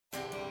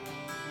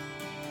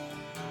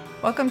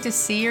Welcome to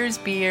Seers,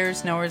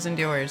 Beers, Knowers, and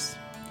Doers,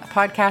 a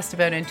podcast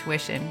about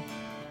intuition.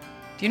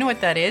 Do you know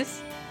what that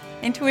is?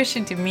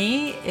 Intuition to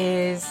me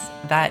is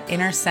that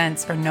inner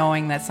sense or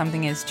knowing that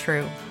something is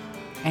true,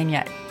 and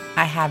yet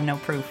I have no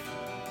proof.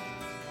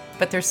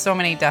 But there's so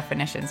many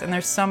definitions, and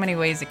there's so many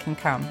ways it can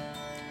come.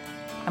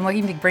 I'm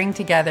looking to bring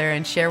together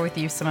and share with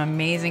you some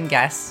amazing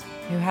guests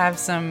who have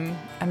some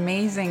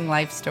amazing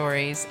life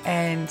stories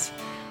and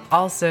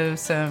also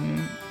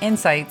some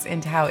insights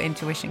into how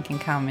intuition can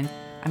come. And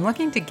I'm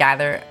looking to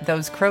gather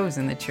those crows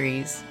in the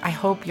trees. I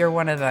hope you're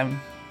one of them.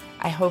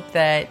 I hope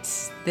that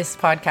this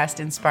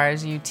podcast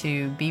inspires you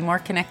to be more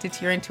connected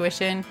to your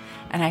intuition.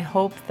 And I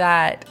hope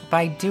that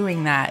by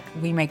doing that,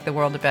 we make the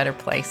world a better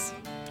place.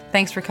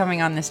 Thanks for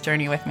coming on this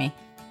journey with me.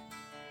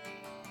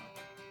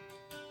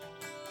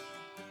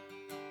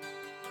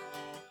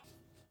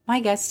 My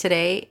guest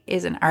today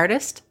is an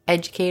artist,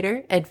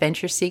 educator,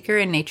 adventure seeker,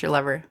 and nature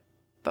lover.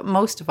 But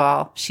most of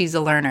all, she's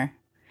a learner.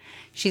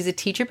 She's a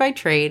teacher by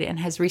trade and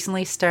has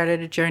recently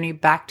started a journey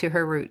back to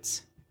her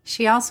roots.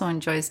 She also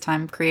enjoys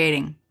time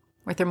creating,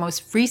 with her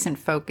most recent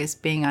focus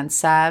being on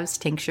salves,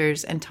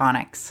 tinctures, and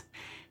tonics.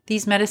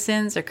 These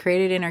medicines are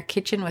created in her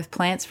kitchen with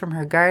plants from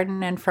her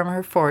garden and from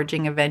her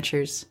foraging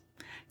adventures.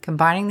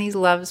 Combining these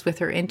loves with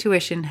her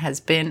intuition has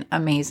been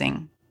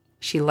amazing.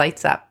 She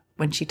lights up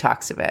when she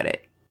talks about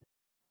it.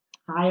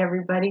 Hi,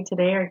 everybody.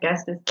 Today our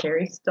guest is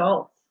Carrie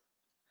Stoltz.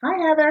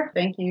 Hi, Heather.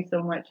 Thank you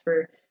so much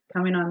for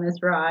coming on this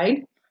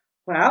ride.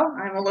 Well,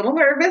 I'm a little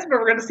nervous, but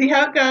we're going to see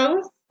how it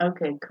goes.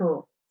 Okay,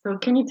 cool. So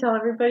can you tell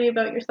everybody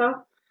about yourself?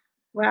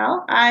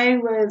 Well, I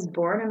was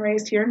born and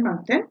raised here in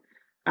Moncton.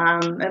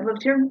 I've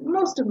lived here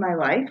most of my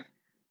life.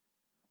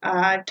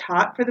 I've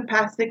taught for the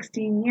past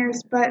 16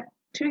 years, but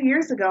 2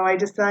 years ago I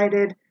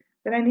decided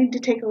that I needed to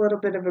take a little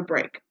bit of a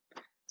break.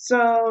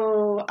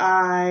 So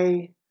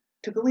I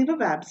took a leave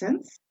of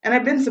absence, and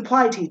I've been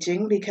supply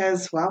teaching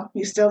because, well,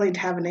 you still need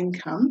to have an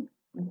income,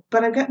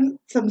 but I've gotten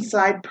some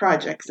side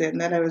projects in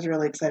that I was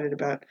really excited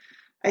about.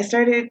 I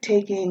started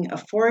taking a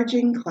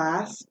foraging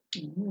class,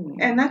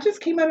 and that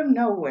just came out of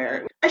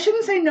nowhere. I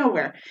shouldn't say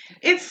nowhere.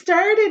 It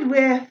started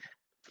with,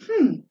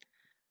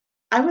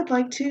 I would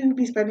like to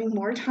be spending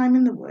more time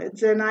in the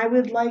woods, and I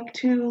would like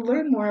to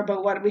learn more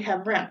about what we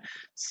have around.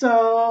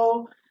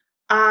 So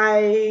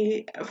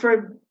I,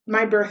 for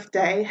my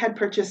birthday, had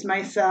purchased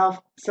myself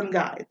some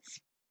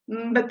guides,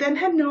 but then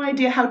had no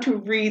idea how to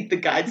read the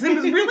guides. It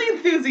was really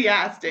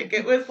enthusiastic.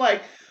 It was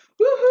like,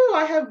 woohoo,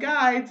 I have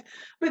guides,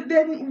 but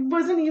then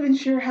wasn't even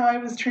sure how I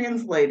was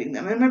translating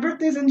them. And my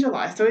birthday's in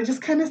July, so I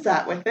just kind of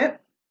sat with it.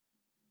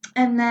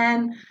 And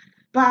then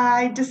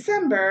by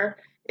December,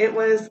 it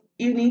was,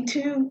 you need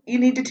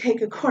to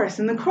take a course.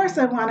 And the course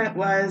I wanted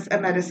was a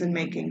medicine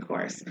making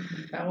course.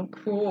 Oh,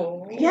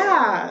 cool.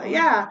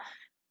 Yeah.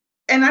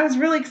 And I was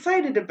really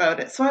excited about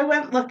it. So I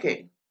went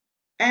looking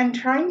and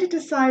trying to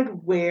decide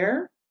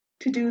where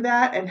to do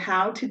that and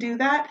how to do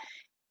that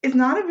is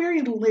not a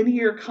very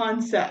linear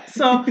concept.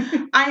 So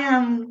I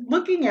am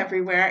looking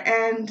everywhere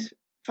and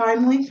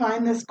finally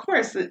find this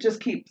course that just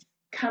keeps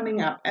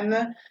coming up. And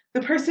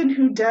the person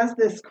who does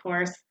this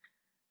course,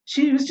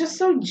 she was just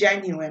so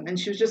genuine and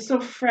she was just so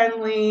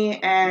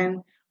friendly and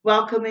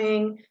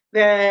welcoming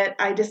that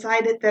I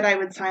decided that I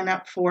would sign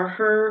up for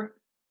her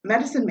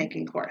medicine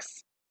making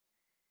course.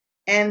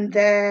 And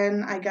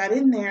then I got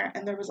in there,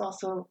 and there was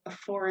also a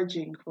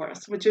foraging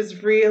course, which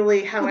is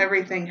really how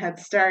everything had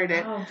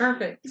started. Oh,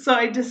 perfect. So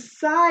I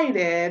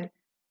decided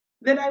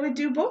that I would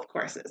do both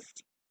courses.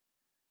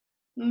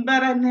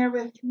 But I'm there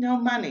with no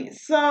money.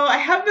 So I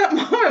have that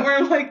moment where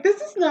I'm like,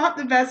 this is not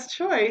the best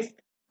choice.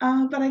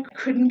 But I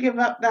couldn't give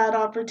up that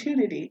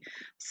opportunity.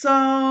 So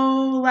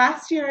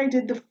last year I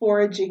did the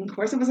foraging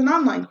course. It was an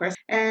online course.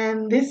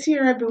 And this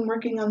year I've been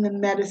working on the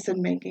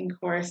medicine making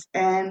course.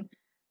 And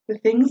the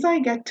things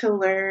I get to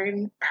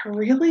learn are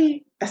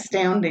really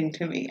astounding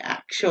to me,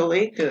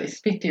 actually. Do it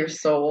speak to your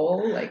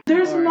soul?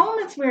 There's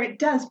moments where it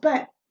does,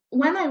 but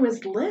when I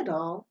was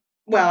little,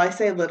 well, I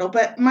say little,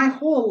 but my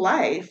whole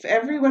life,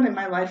 everyone in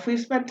my life,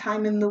 we've spent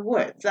time in the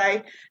woods.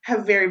 I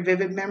have very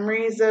vivid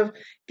memories of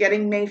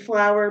getting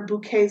Mayflower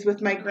bouquets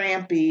with my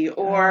grampy,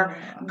 or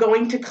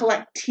going to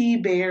collect tea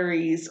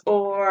berries,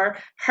 or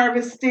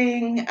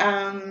harvesting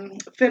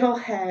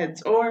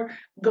fiddleheads, or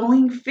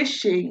going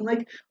fishing.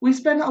 We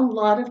spent a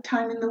lot of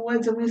time in the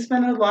woods, and we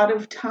spent a lot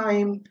of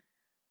time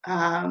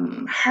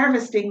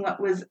harvesting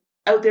what was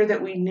out there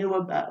that we knew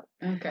about.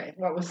 Okay,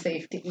 what was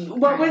safe to eat?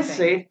 What was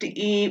safe to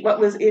eat, what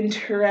was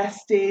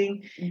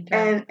interesting,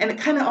 and it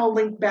kind of all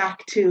linked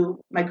back to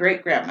my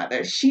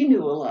great-grandmother. She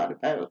knew a lot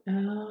about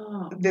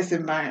this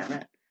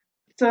environment.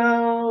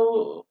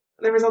 So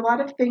there was a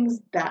lot of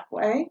things that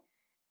way,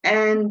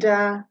 and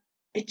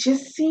it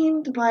just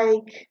seemed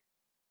like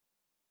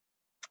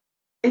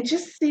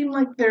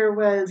there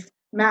was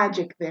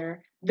magic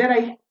there that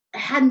I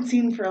hadn't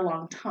seen for a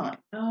long time.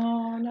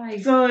 Oh,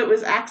 nice. So it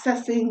was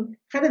accessing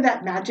kind of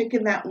that magic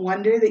and that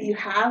wonder that you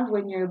have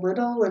when you're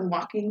little and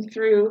walking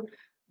through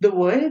the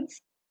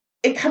woods.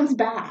 It comes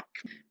back.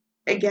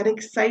 I get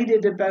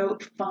excited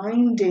about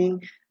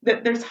finding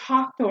that there's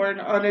hawthorn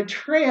on a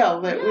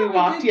trail that we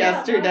walked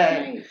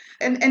yesterday.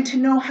 And to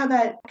know how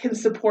that can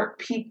support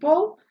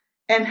people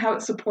and how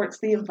it supports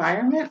the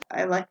environment,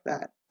 I like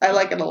that. I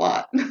like it a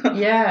lot.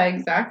 Yeah,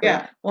 exactly.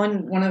 Yeah.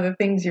 One of the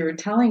things you were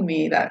telling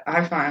me that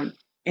I find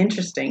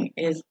interesting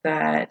is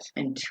that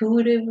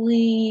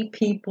intuitively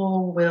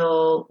people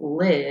will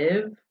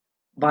live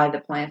by the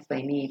plants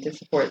they need to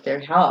support their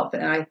health.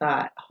 And I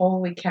thought,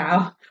 holy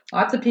cow,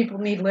 lots of people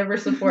need liver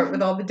support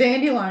with all the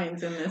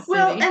dandelions in this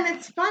Well, city. and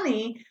it's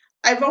funny,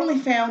 I've only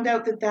found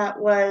out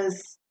that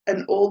was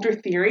an older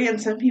theory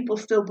and some people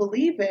still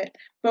believe it.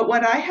 But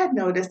what I had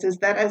noticed is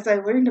that as I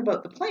learned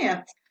about the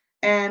plants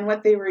and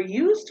what they were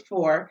used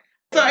for,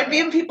 so I'd be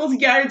in people's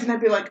yards and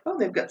I'd be like, oh,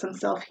 they've got some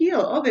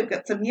self-heal. Oh, they've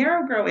got some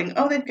yarrow growing.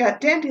 Oh, they've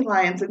got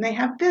dandelions and they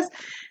have this.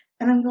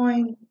 And I'm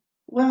going,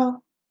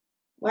 well,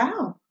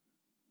 wow,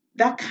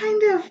 that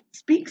kind of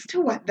speaks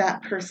to what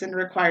that person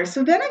requires.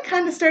 So then I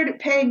kind of started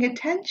paying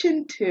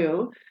attention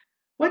to,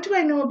 what do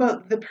I know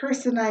about the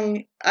person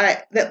I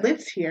that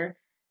lives here,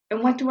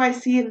 and what do I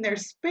see in their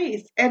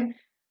space? And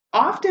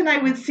often I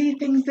would see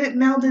things that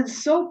melded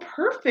so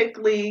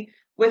perfectly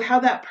with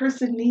how that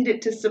person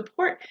needed to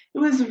support. It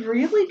was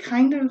really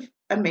kind of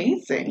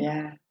amazing.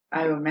 Yeah,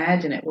 I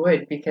imagine it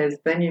would, because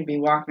then you'd be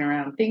walking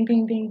around ding,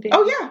 ding, ding, ding.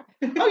 Oh, yeah.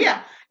 Oh,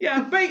 yeah.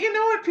 Yeah. But you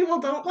know what people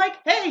don't like?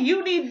 Hey,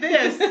 you need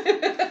this.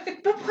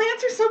 But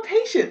plants are so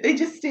patient. They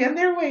just stand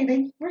there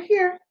waiting. We're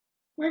here.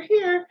 We're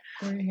here.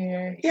 We're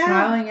here. Yeah.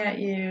 Smiling at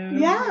you.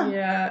 Yeah.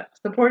 Yeah.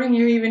 Supporting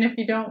you even if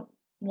you don't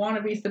want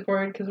to be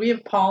supported, because we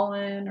have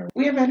pollen or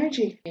we have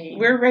energy.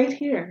 We're right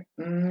here.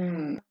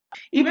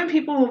 Even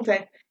people will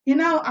say, you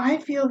know, I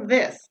feel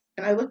this.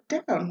 And I look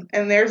down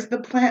and there's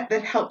the plant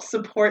that helps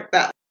support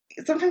that.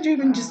 Sometimes you're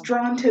even just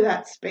drawn to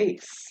that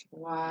space.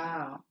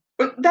 Wow.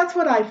 But that's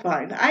what I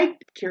find. I'm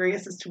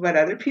curious as to what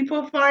other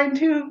people find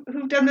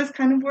who've done this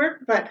kind of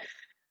work, but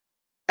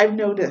I've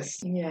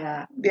noticed.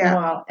 Yeah. Yeah.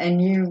 Well,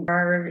 and you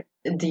are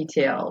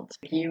detailed.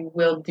 You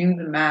will do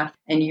the math,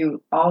 and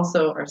you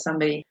also are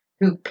somebody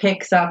who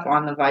picks up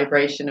on the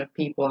vibration of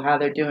people, how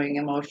they're doing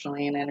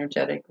emotionally and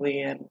energetically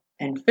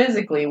and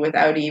physically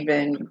without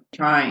even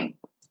trying.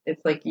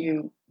 It's like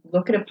you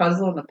look at a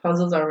puzzle and the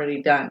puzzle's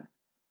already done.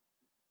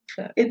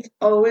 So. It's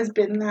always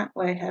been that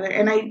way, Heather.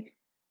 And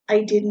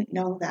I didn't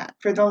know that.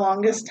 For the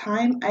longest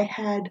time, I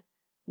had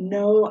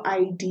no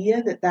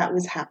idea that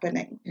was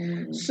happening.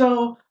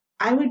 So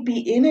I would be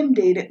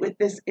inundated with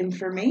this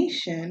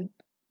information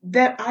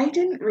that I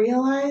didn't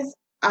realize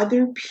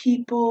other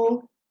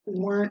people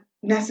weren't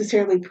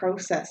necessarily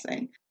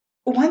processing.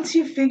 Once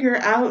you figure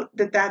out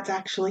that that's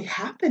actually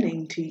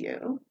happening to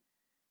you,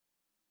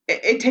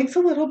 it takes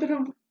a little bit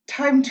of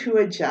time to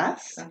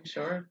adjust. I'm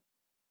sure.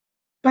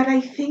 But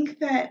I think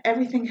that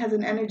everything has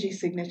an energy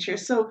signature.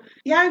 So,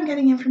 yeah, I'm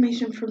getting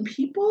information from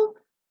people,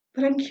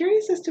 but I'm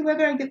curious as to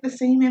whether I get the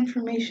same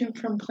information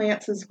from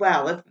plants as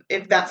well.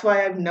 If that's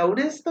why I've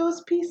noticed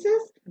those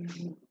pieces,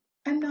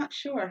 I'm not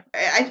sure.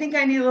 I think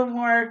I need a little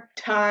more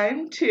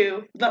time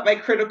to let my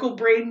critical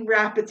brain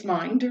wrap its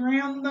mind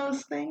around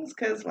those things.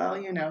 Because, well,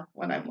 you know,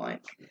 when I'm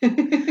like,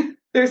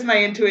 there's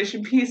my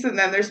intuition piece and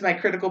then there's my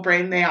critical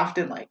brain. They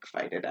often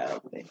fight it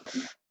out.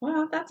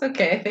 Well, that's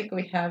okay. I think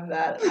we have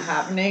that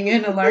happening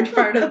in a large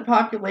part of the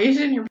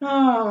population.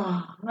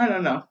 I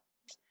don't know.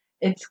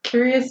 It's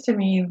curious to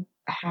me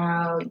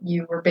how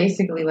you were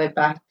basically led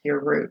back to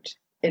your root.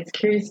 It's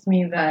curious to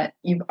me that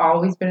you've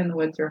always been in the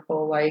woods your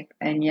whole life,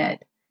 and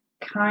yet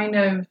kind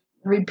of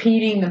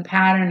repeating the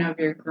pattern of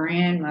your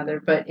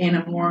grandmother, but in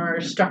a more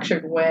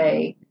structured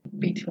way,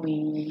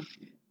 between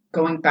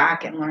going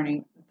back and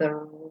learning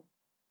the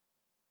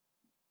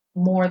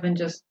more than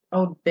just,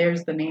 oh,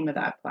 there's the name of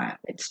that plant.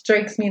 It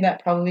strikes me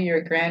that probably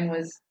your gran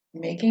was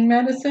making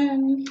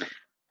medicine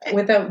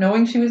without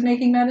knowing she was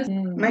making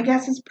medicine. My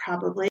guess is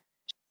probably.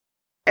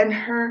 And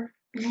her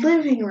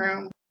living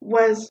room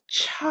was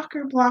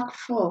chock-a-block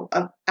full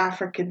of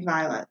African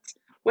violets,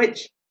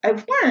 which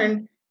I've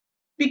learned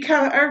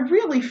are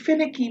really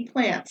finicky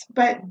plants,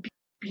 but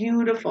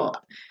beautiful.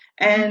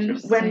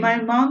 And when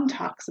my mom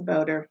talks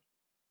about her,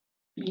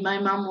 my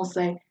mom will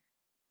say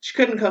she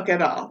couldn't cook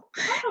at all.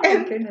 Oh,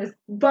 my goodness.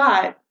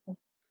 But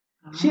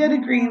she had a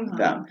green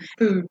thumb.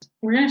 Food.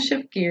 We're going to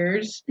shift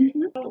gears.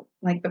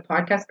 Like the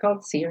podcast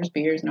called Seers,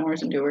 Beers,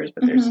 Knowers, and Doers,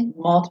 but there's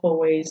multiple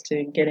ways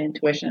to get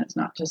intuition. It's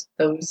not just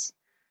those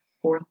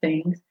 4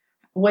 things.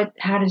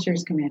 How does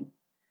yours come in?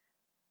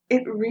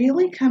 It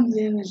really comes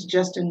in as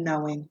just a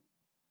knowing.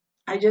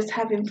 I just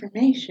have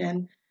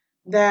information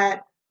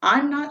that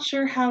I'm not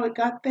sure how it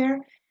got there.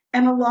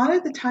 And a lot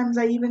of the times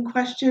I even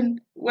question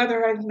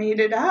whether I've made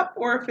it up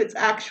or if it's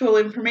actual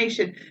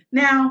information.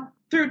 Now,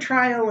 through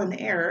trial and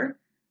error,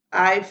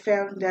 I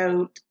found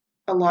out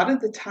a lot of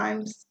the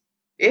times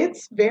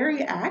it's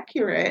very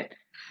accurate.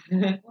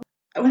 When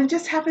it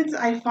just happens,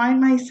 I find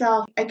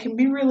myself, I can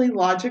be really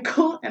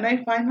logical, and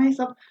I find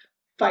myself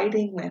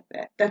fighting with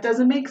it. That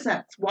doesn't make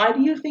sense. Why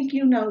do you think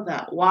you know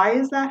that? Why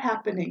is that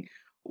happening?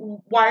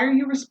 Why are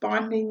you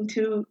responding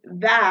to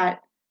that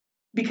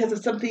because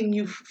of something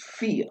you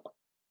feel?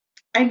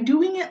 I'm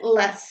doing it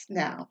less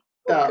now,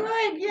 though.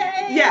 Oh, good.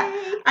 Yay. Yeah,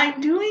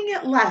 I'm doing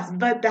it less,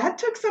 but that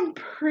took some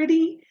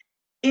pretty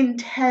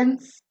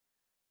intense,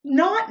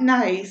 not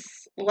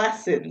nice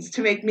lessons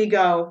to make me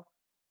go,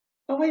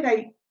 oh, wait,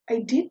 I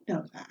did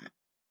know that.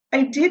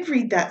 I did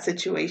read that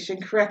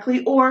situation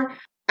correctly, or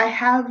I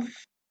have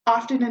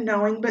often a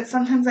knowing, but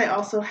sometimes I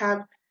also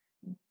have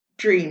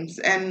dreams,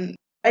 and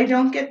I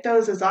don't get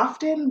those as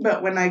often,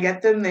 but when I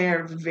get them, they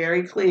are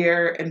very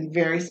clear and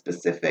very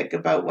specific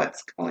about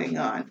what's going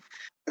on.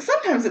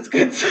 Sometimes it's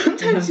good.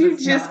 Sometimes you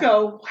just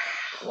go,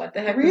 wow, what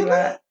the heck really? is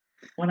that?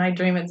 When I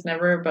dream, it's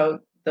never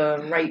about the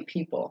right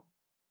people.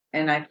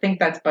 And I think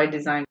that's by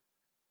design.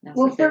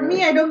 Well, for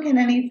me, I don't get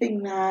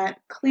anything that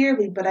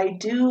clearly, but I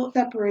do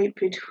separate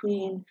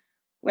between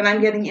when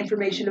I'm getting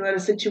information about a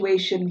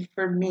situation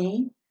for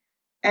me,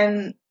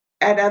 and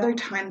at other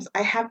times,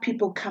 I have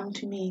people come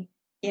to me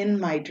in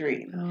my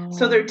dream. Oh.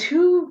 So there are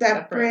two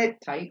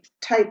separate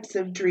types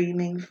of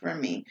dreaming for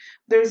me.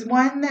 There's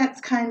one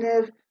that's kind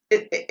of,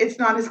 it's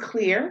not as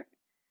clear.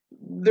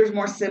 There's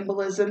more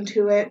symbolism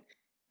to it.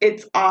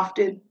 It's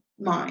often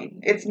mine.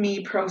 It's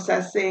me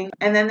processing.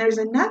 And then there's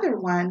another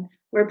one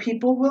where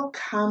people will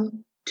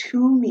come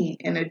to me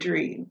in a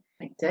dream.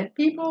 Like dead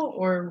people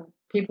or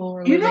people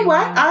were You know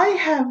what? on? I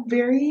have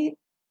very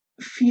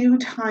few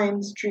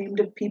times dreamed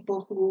of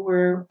people who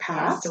were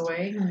passed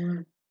away.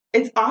 Mm-hmm.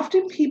 It's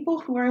often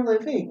people who are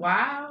living.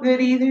 Wow. That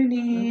either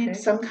need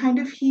some kind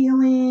of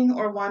healing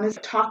or want to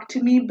talk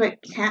to me but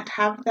can't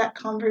have that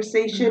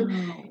conversation.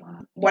 Oh, wow.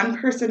 One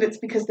person, it's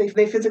because they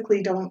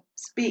physically don't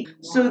speak. Wow.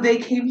 So they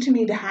came to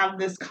me to have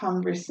this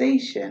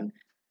conversation.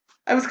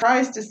 I was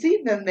surprised to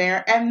see them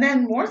there, and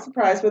then more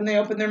surprised when they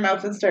opened their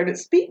mouth and started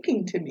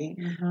speaking to me.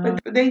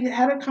 But they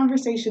had a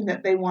conversation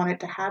that they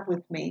wanted to have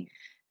with me.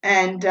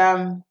 And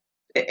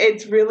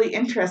it's really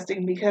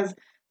interesting because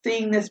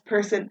seeing this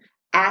person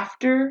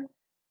after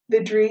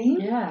the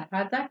dream. Yeah,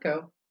 how'd that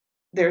go?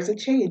 There's a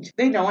change.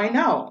 They know I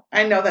know.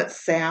 I know that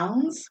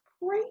sounds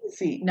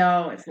crazy.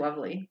 No, it's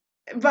lovely.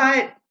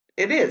 But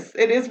it is.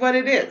 It is what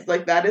it is.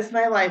 Like, that is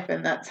my life,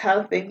 and that's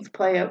how things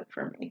play out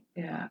for me.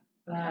 Yeah,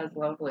 that is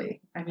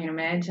lovely. I mean,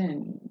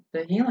 imagine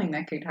the healing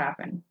that could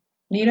happen.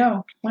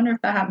 Neato. Wonder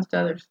if that happens to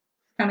others.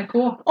 Kind of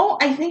cool. Oh,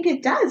 I think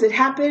it does. It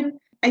happened.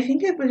 I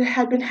think it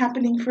had been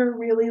happening for a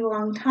really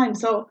long time.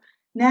 So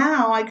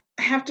now I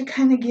have to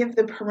kind of give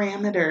the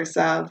parameters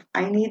of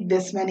I need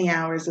this many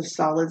hours of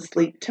solid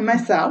sleep to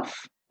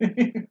myself.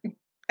 And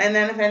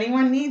then if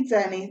anyone needs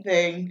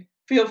anything,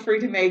 feel free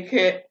to make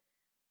it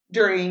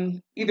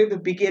during either the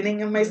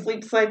beginning of my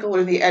sleep cycle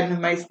or the end of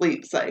my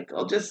sleep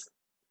cycle. Just,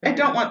 I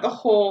don't want the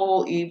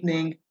whole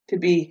evening to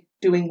be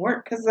doing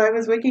work because I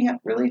was waking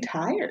up really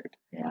tired.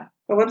 Yeah.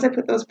 But once I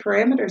put those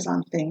parameters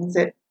on things,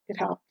 it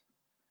helped.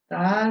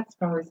 That's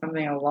probably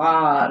something a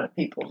lot of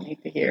people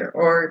need to hear,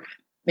 or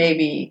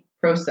maybe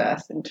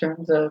process in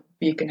terms of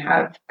you can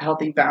have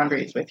healthy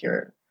boundaries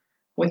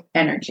with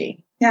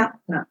energy. Yeah.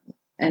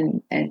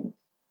 And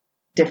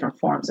different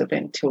forms of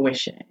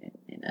intuition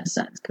in a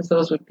sense, because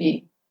those would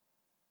be,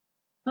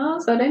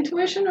 is that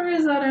intuition or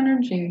is that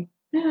energy?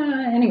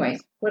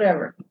 Anyways,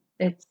 whatever.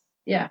 It's,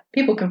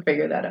 people can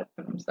figure that out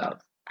for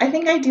themselves. I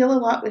think I deal a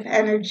lot with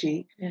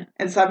energy. Yeah.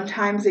 And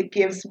sometimes it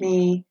gives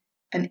me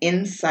an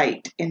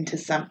insight into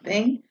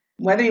something,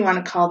 whether you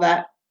want to call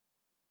that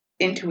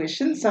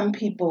intuition. Some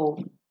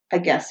people, I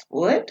guess,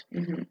 would.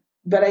 Mm-hmm.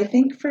 But I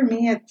think for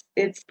me,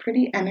 it's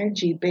pretty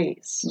energy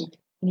based.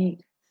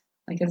 Neat.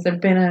 Like, has there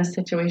been a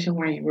situation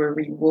where you were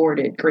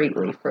rewarded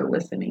greatly for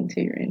listening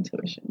to your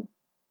intuition?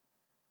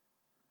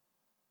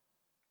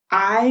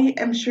 I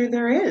am sure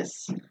there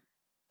is.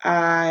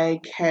 I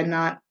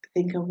cannot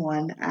think of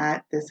one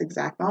at this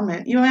exact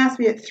moment. You ask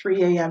me at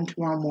 3 a.m.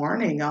 tomorrow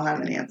morning, I'll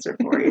have an answer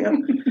for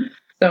you.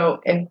 So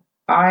if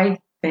I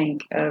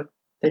think of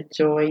the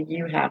joy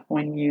you have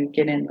when you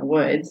get in the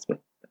woods with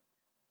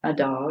a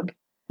dog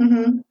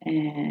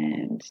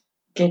and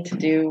get to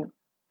do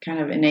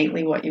kind of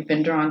innately what you've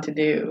been drawn to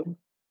do.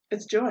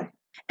 It's joy.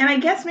 And I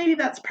guess maybe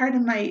that's part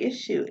of my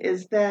issue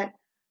is that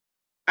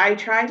I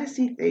try to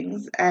see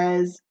things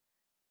as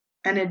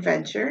an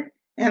adventure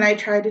and I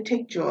try to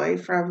take joy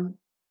from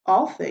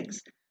all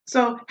things.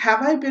 So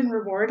have I been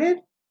rewarded?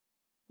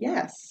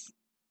 Yes.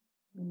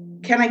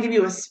 Can I give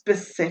you a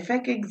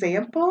specific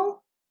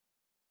example?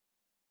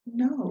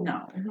 No.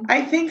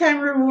 I think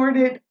I'm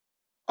rewarded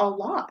a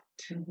lot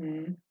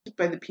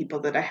by the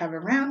people that I have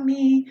around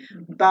me,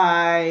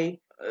 by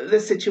the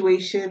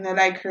situation that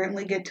I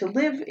currently get to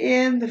live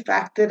in, the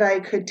fact that I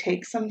could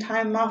take some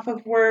time off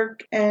of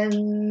work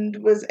and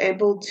was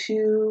able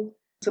to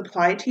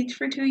supply teach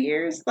for 2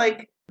 years.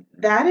 Like,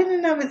 that in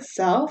and of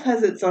itself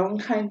has its own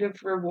kind of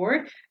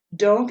reward.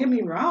 Don't get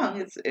me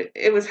wrong,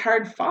 it was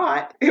hard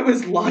fought. It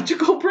was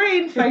logical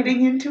brain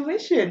fighting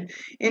intuition.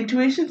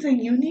 Intuition saying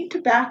you need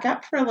to back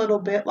up for a little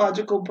bit.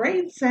 Logical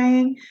brain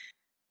saying,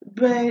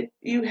 but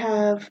you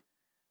have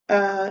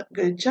a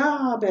good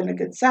job and a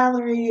good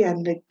salary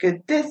and a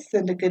good this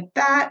and a good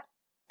that.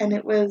 And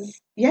it was,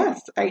 yes,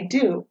 I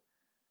do.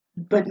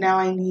 but now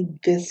I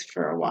need this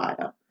for a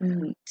while.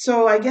 Mm.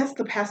 So I guess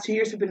the past 2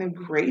 years have been a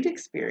great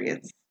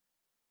experience,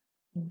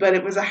 but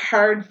it was a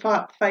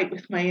hard-fought fight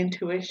with my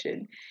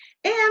intuition.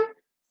 And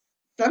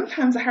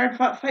sometimes a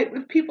hard-fought fight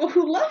with people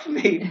who love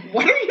me.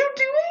 What are you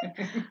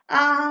doing?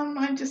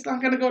 I'm just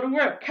not going to go to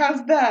work.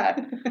 How's that?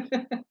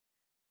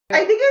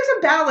 I think there's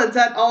a balance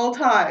at all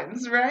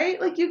times, right?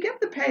 Like you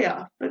get the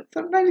payoff, but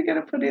sometimes you got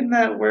to put in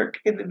that work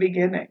in the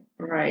beginning.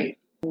 Right.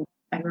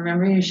 I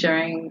remember you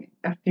sharing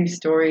a few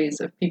stories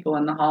of people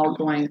in the hall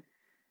going,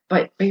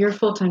 but you're a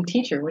full-time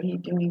teacher. What are you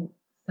doing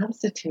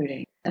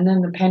substituting? And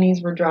then the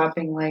pennies were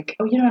dropping like,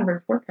 oh, you don't have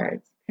report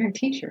cards. You're a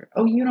teacher.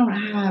 Oh, you don't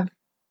have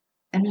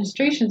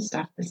administration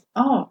stuff.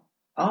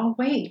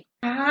 Wait.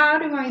 How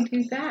do I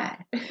do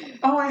that?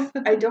 Oh,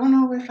 I don't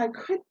know if I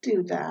could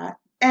do that.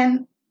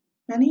 And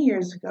many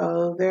years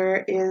ago,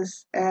 there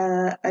is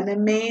an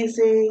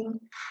amazing,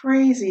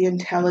 crazy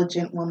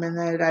intelligent woman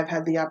that I've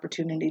had the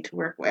opportunity to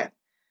work with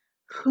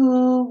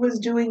who was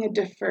doing a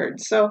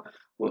deferred. So,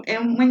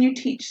 and when you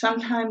teach,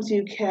 sometimes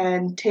you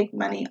can take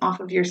money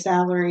off of your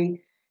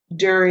salary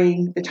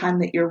during the time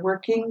that you're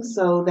working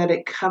so that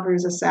it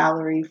covers a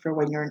salary for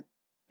when you're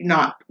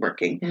not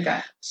working.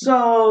 Okay.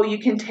 So you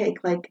can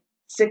take like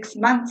 6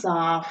 months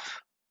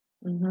off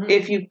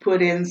if you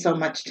put in so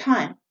much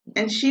time.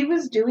 And she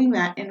was doing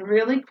that in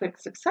really quick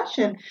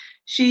succession.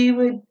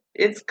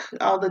 It's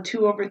called the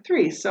 2 over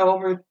 3. So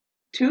over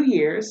 2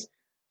 years,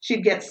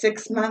 she'd get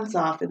 6 months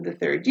off in the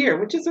third year,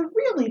 which is a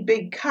really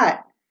big cut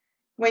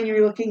when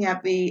you're looking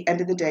at the end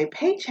of the day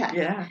paycheck.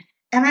 Yeah.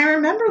 And I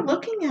remember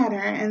looking at her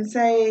and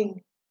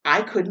saying,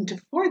 I couldn't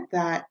afford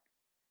that.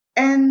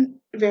 And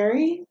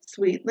very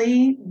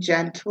sweetly,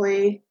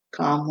 gently,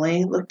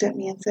 calmly looked at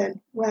me and said,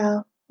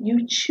 well,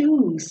 you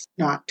choose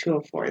not to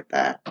afford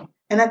that.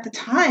 And at the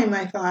time,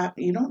 I thought,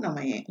 you don't know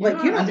me.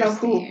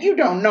 You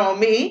don't know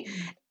me.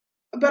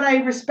 But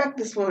I respect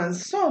this woman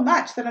so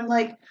much that I'm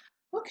like,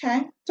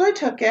 okay. So I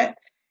took it.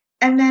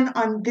 And then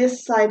on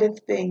this side of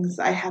things,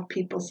 I have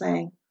people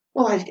saying,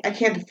 well, I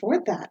can't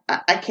afford that.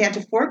 I can't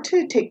afford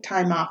to take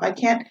time off. I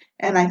can't.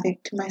 And I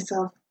think to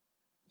myself,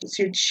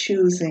 you're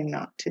choosing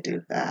not to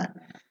do that.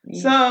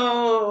 Yeah.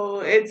 So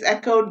it's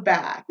echoed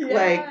back. Yeah.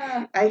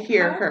 Like I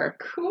hear her.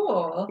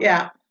 Cool.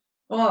 Yeah.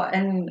 Well,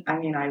 and I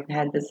mean, I've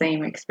had the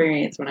same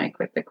experience when I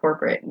quit the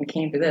corporate and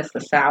came to this.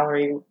 The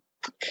salary,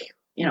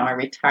 I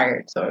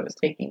retired, so I was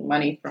taking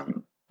money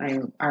from my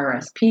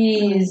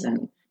RSPs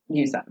and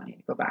use that money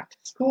to go back to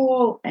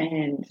school.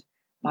 And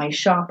my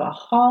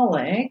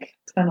shopaholic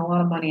spent a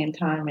lot of money and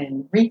time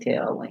in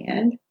retail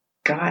land,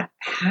 got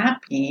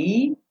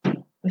happy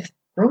with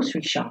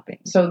grocery shopping.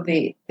 So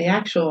the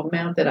actual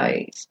amount that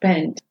I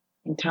spent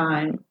in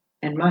time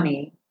and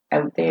money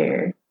out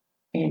there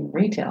in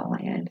retail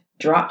land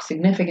dropped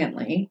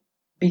significantly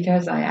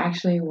because I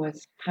actually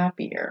was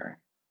happier.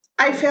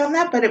 I found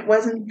that, but it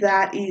wasn't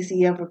that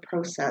easy of a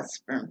process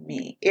for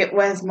me. It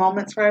was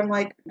moments where I'm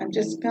like, I'm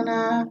just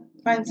gonna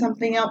find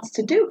something else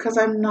to do because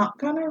I'm not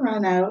gonna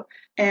run out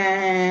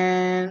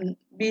and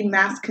be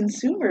mass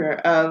consumer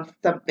of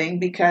something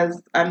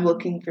because I'm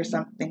looking for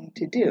something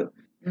to do.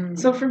 Mm-hmm.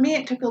 So for me,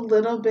 it took a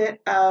little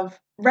bit of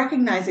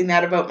recognizing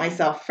that about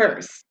myself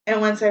first.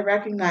 And once I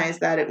recognized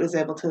that, it was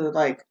able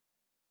to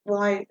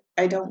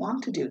I don't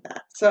want to do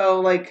that.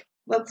 So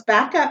let's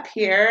back up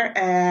here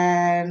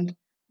and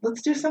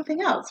let's do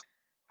something else.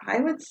 I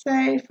would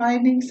say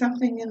finding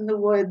something in the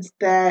woods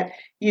that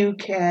you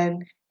can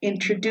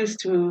introduce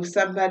to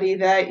somebody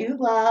that you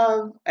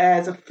love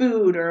as a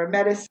food or a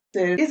medicine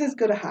is as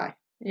good a high.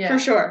 Yeah. For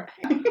sure.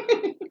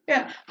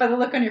 Yeah. By the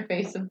look on your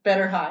face, a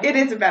better high. It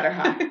is a better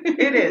high.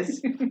 It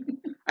is.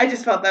 I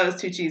just felt that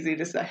was too cheesy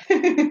to say.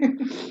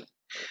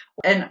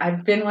 And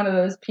I've been one of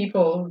those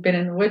people who've been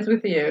in the woods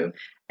with you,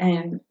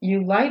 and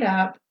you light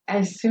up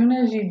as soon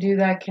as you do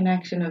that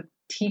connection of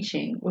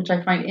teaching, which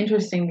I find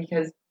interesting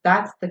because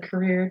that's the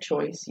career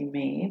choice you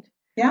made.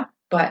 Yeah.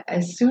 But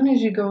as soon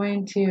as you go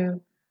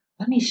into,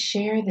 let me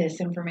share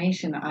this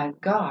information I've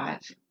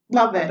got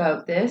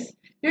about this,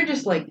 you're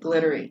just like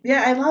glittery.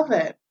 Yeah, I love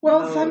it.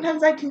 Well,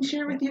 sometimes I can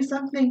share with you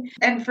something,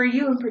 and for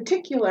you in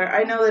particular,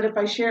 I know that if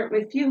I share it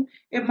with you,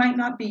 it might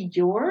not be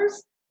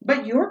yours,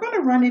 but you're going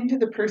to run into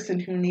the person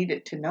who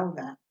needed to know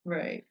that.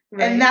 Right.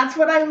 And that's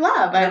what I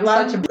love. I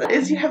love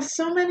is you have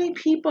so many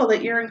people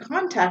that you're in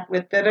contact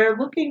with that are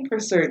looking for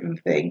certain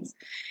things.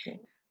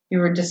 You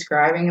were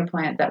describing a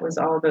plant that was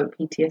all about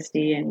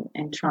PTSD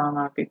and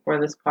trauma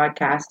before this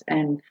podcast,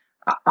 and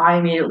I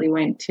immediately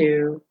went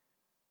to,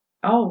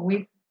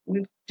 we've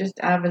just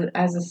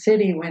as a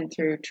city went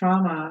through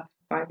trauma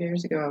 5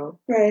 years ago.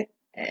 Right.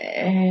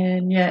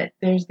 And yet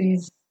there's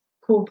these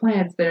cool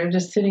plants that are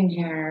just sitting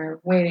here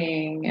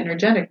waiting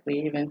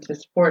energetically even to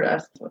support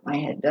us. That's what my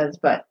head does.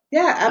 But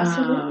yeah,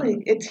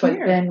 absolutely. It's but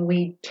here. But then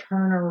we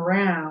turn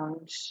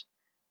around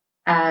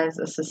as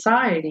a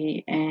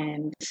society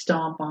and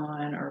stomp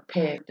on or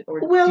pick or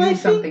do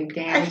something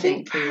damaging. I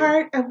think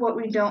part of what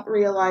we don't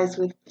realize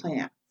with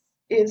plants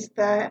is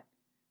that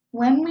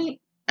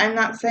I'm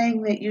not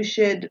saying that you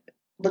should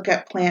look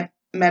at plant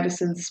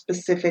medicine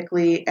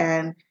specifically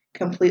and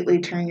completely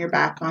turn your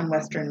back on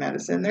Western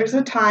medicine. There's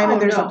a time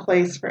and there's a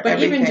place for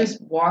everything. But even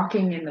just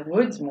walking in the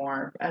woods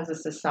more as a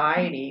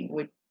society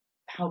would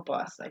help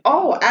us. I think.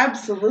 Oh,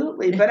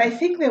 absolutely. But I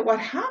think that what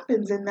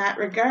happens in that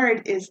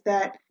regard is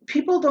that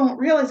people don't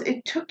realize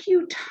it took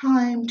you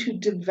time to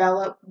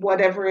develop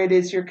whatever it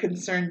is you're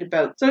concerned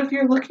about. So if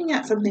you're looking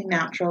at something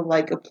natural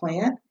like a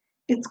plant,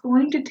 it's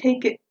going to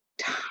take it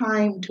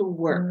time to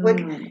work.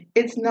 Like,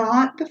 it's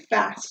not the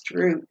fast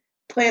route.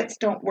 Plants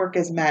don't work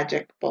as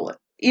magic bullets.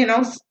 You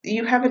know,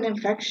 you have an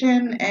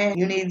infection and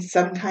you need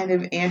some kind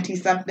of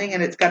anti-something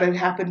and it's got to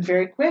happen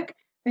very quick,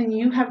 then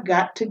you have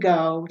got to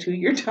go to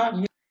your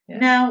doctor. Yeah.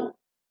 Now,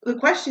 the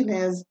question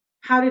is,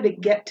 how did it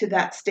get to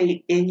that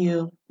state in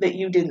you that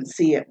you didn't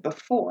see it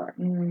before?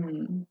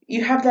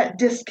 You have that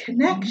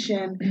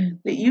disconnection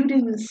that you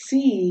didn't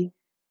see,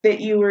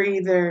 that you were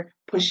either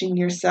pushing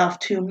yourself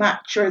too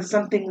much or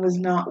something was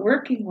not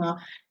working well.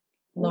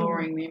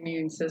 Lowering the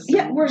immune system.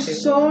 Yeah, we're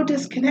so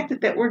disconnected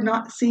that we're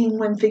not seeing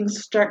when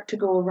things start to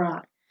go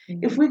awry.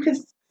 If we could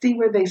see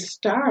where they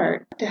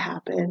start to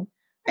happen,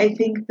 I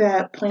think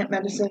that plant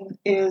medicine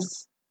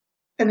is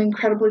an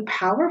incredibly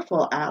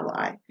powerful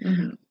ally.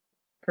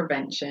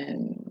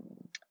 Prevention.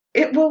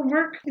 It will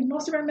work.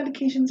 Most of our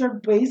medications are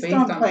based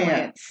on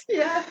plants.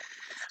 Yeah.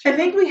 I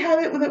think we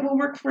have it that will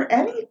work for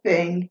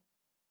anything.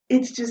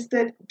 It's just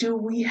that, do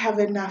we have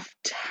enough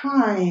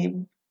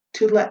time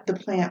to let the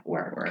plant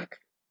work?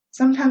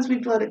 Sometimes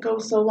we've let it go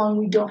so long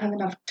we don't have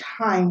enough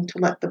time to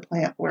let the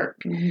plant work.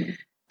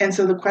 And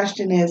so the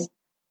question is,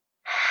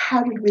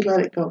 how did we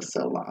let it go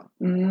so long?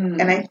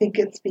 And I think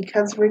it's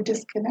because we're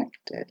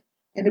disconnected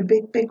in a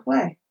big, big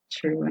way.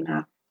 True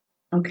enough.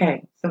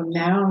 Okay, so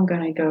now I'm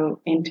going to go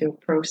into a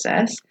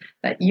process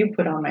that you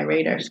put on my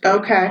radar screen.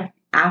 Okay.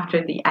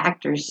 After the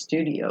Actors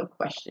Studio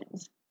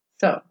questions.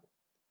 So,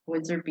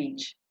 woods or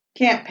beach?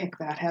 Can't pick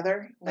that,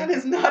 Heather. That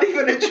is not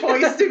even a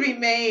choice to be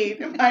made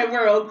in my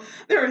world.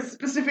 There are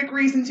specific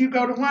reasons you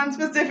go to one,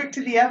 specific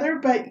to the other,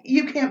 but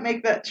you can't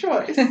make that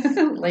choice.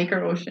 Lake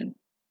or ocean?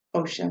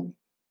 Ocean.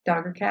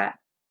 Dog or cat?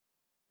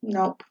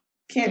 Nope.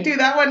 Can't do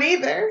that one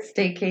either.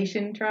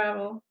 Staycation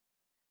travel?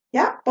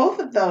 Yeah, both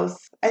of those.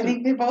 I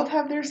think they both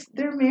have their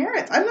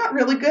merits. I'm not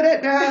really good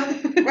at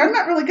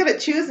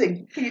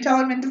choosing. Can you tell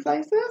I'm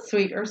indecisive?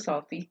 Sweet or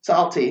salty?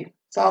 Salty.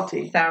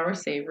 Sour,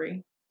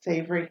 savory?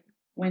 Savory.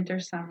 Winter,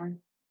 summer?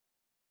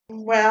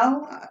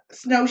 Well,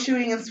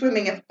 snowshoeing and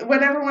swimming. If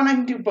whatever one I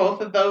can do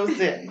both of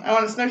those in. I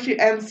want to snowshoe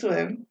and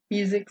swim.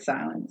 Music,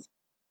 silence?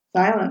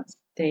 Silence.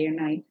 Day or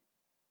night?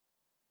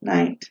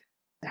 Night.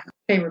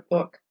 Favorite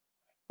book?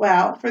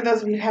 Well, for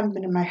those of you who haven't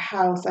been in my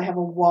house, I have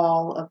a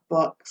wall of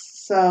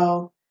books.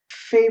 So,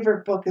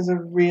 favorite book is a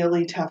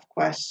really tough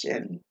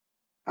question.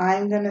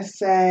 I'm going to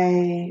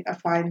say A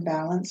Fine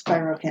Balance by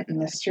Rohinton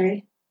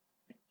Mystery.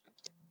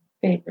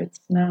 Favorite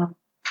snow?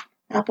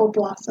 Apple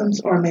blossoms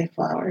or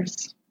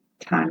Mayflowers.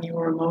 Time you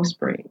were most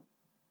brave?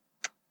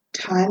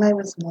 Time I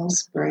was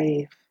most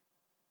brave.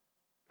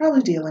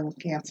 Probably dealing with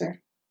cancer.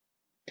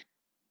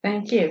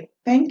 Thank you.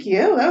 Thank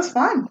you. That was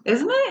fun.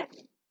 Isn't it?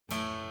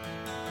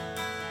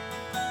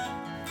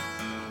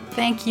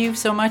 Thank you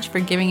so much for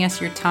giving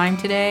us your time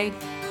today.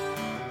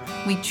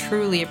 We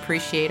truly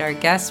appreciate our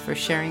guests for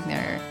sharing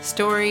their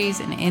stories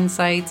and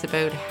insights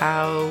about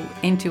how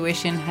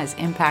intuition has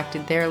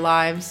impacted their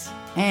lives.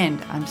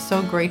 And I'm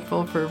so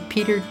grateful for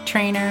Peter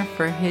Trainer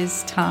for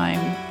his time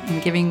in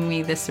giving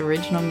me this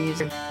original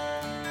music.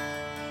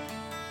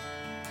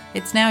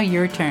 It's now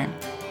your turn.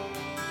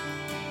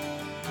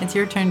 It's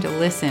your turn to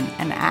listen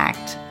and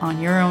act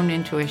on your own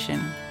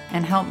intuition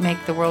and help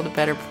make the world a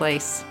better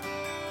place.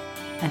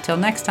 Until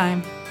next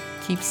time,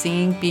 keep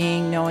seeing,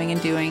 being, knowing,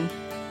 and doing.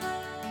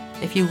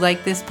 If you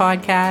like this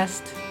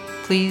podcast,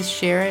 please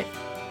share it.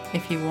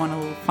 If you want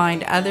to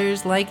find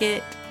others like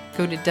it,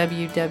 go to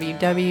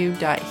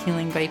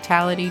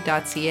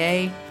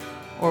www.healingvitality.ca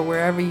or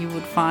wherever you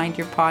would find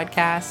your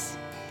podcasts.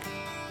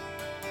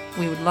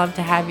 We would love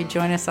to have you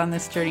join us on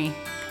this journey.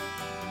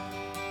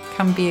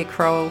 Come be a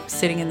crow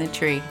sitting in the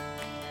tree.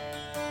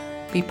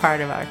 Be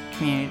part of our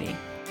community.